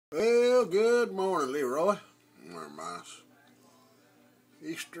Well, good morning, Leroy. Morning, Miles.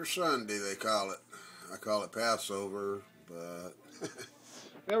 Easter Sunday, they call it. I call it Passover, but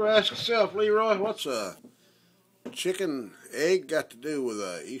ever ask yourself, Leroy, what's a chicken egg got to do with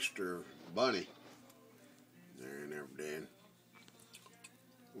a Easter bunny? There, never did.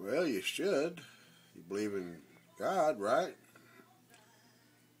 Well, you should. You believe in God, right?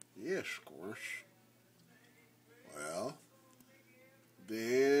 Yes, of course. Well,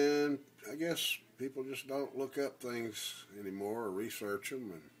 then I guess people just don't look up things anymore or research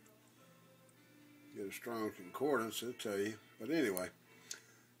them and get a strong concordance, they'll tell you. But anyway,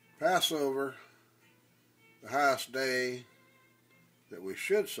 Passover, the highest day that we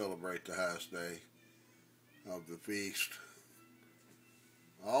should celebrate, the highest day of the feast,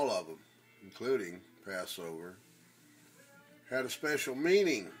 all of them, including Passover, had a special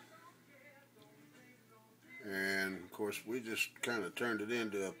meaning. And of course we just kind of turned it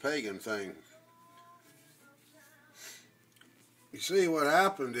into a pagan thing. You see, what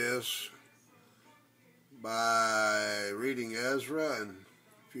happened is, by reading Ezra and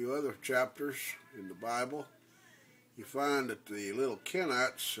a few other chapters in the Bible, you find that the little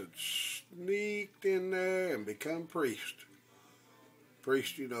Kenites had sneaked in there and become priests.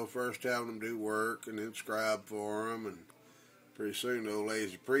 Priests, you know, first having them do work and then scribe for them, and pretty soon the old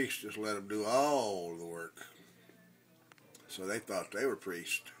lazy priest just let them do all the work. So they thought they were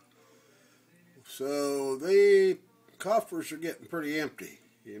priests. So the coffers are getting pretty empty,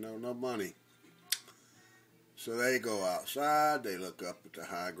 you know, no money. So they go outside, they look up at the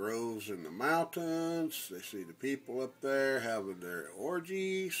high groves in the mountains, they see the people up there having their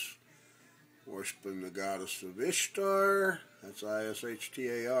orgies, worshiping the goddess of Ishtar. That's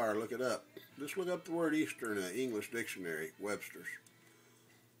I-S-H-T-A-R, look it up. Just look up the word Easter in the English dictionary, Webster's.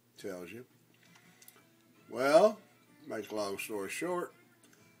 Tells you. Well, make a long story short,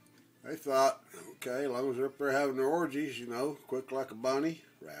 they thought, okay, as long as they're up there having their orgies, you know, quick like a bunny,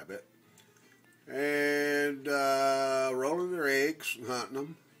 rabbit, and rolling their eggs and hunting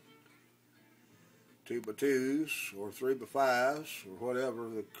them, 2x2s or 3x5s or whatever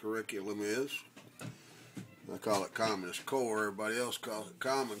the curriculum is. I call it Communist Core. Everybody else calls it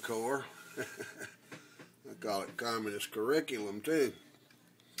Common Core. I call it Communist Curriculum too.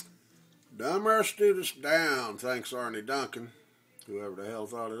 Dumb our students down, thanks Arnie Duncan. Whoever the hell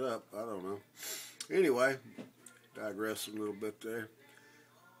thought it up, I don't know. Anyway, digressing a little bit there.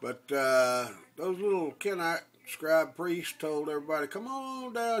 But those little Kenite scribe priests told everybody, come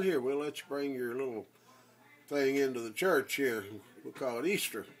on down here. We'll let you bring your little thing into the church here. We'll call it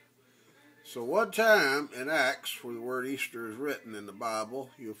Easter. So one time in Acts, where the word Easter is written in the Bible,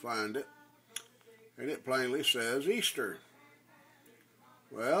 you'll find it. And it plainly says Easter.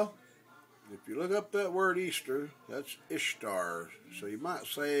 Well, if you look up that word Easter, that's Ishtar. So you might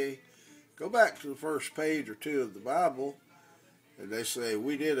say, go back to the first page or two of the Bible, and they say,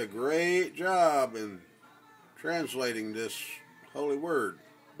 we did a great job in translating this holy word,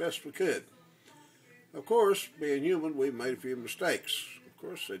 best we could. Of course, being human, we made a few mistakes. Of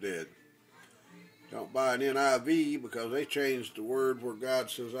course they did. Don't buy an NIV because they changed the word where God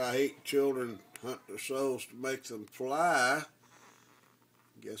says, I hate children, hunt their souls to make them fly.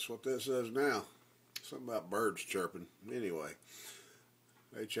 Guess what that says now? Something about birds chirping. Anyway,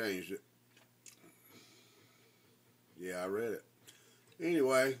 they changed it. Yeah, I read it.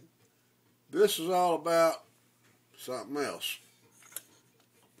 Anyway, this is all about something else.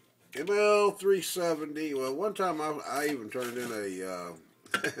 ML 370. Well, one time I even turned in a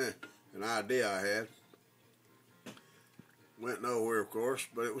an idea I had. Went nowhere, of course,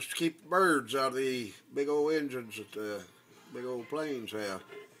 but it was to keep the birds out of the big old engines that the big old planes have.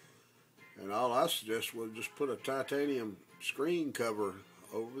 And all I suggest was just put a titanium screen cover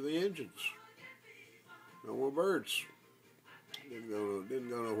over the engines. No more birds. Didn't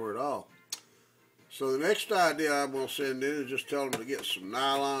go nowhere at all. So the next idea I'm going to send in is just tell them to get some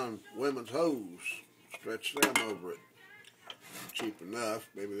nylon women's hose. Stretch them over it. Cheap enough.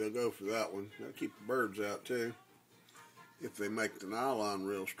 Maybe they'll go for that one. That'll keep the birds out too. If they make the nylon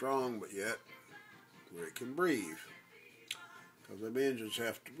real strong, but yet where it can breathe. Because them engines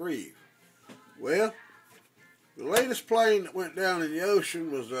have to breathe. Well, the latest plane that went down in the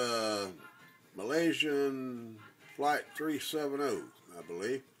ocean was a Malaysian Flight 370, I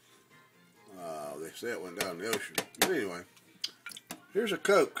believe. They say it went down the ocean. But anyway, here's a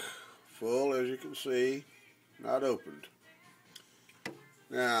Coke full, as you can see, not opened.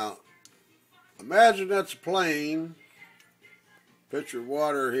 Now, imagine that's a plane. Pitcher of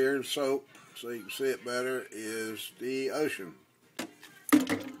water here and soap, so you can see it better, is the ocean.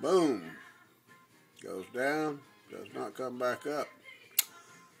 Boom. Goes down, does not come back up.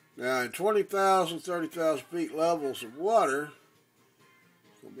 Now, in 20,000, 30,000 feet levels of water,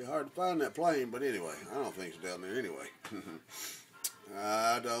 it's going to be hard to find that plane, but anyway, I don't think it's down there anyway.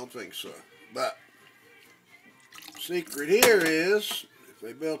 I don't think so. But, secret here is, if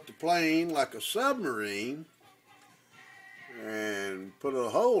they built the plane like a submarine and put a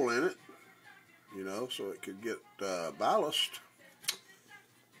hole in it, you know, so it could get ballast,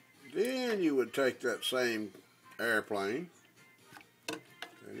 then you would take that same airplane,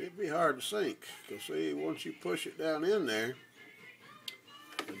 and it'd be hard to sink. Because see, once you push it down in there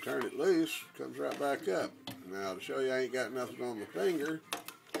and turn it loose, it comes right back up. Now, to show you I ain't got nothing on my finger,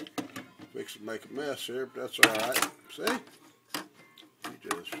 fix to make a mess here, but that's alright. See? You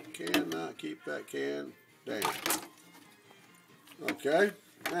just cannot keep that can down. Okay,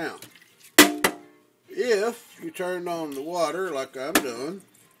 now, if you turned on the water like I'm doing,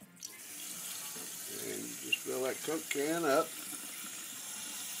 and just fill that Coke can up.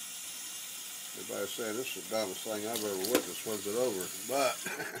 Everybody's saying this is the dumbest thing I've ever witnessed. When's it over? But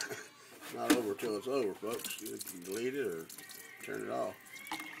it's not over till it's over, folks. You can delete it or turn it off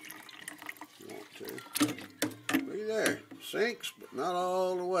if you want to. Look at there. Sinks, but not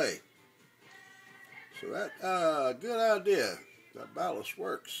all the way. So that good idea. That ballast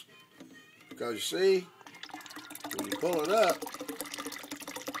works. Because you see, when you pull it up,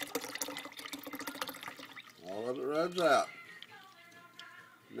 all of it runs out.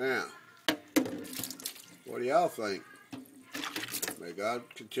 Now, what do y'all think? May God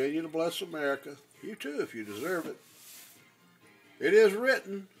continue to bless America. You too, if you deserve it. It is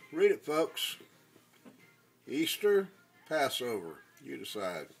written. Read it, folks. Easter, Passover. You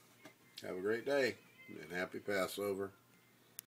decide. Have a great day and happy Passover.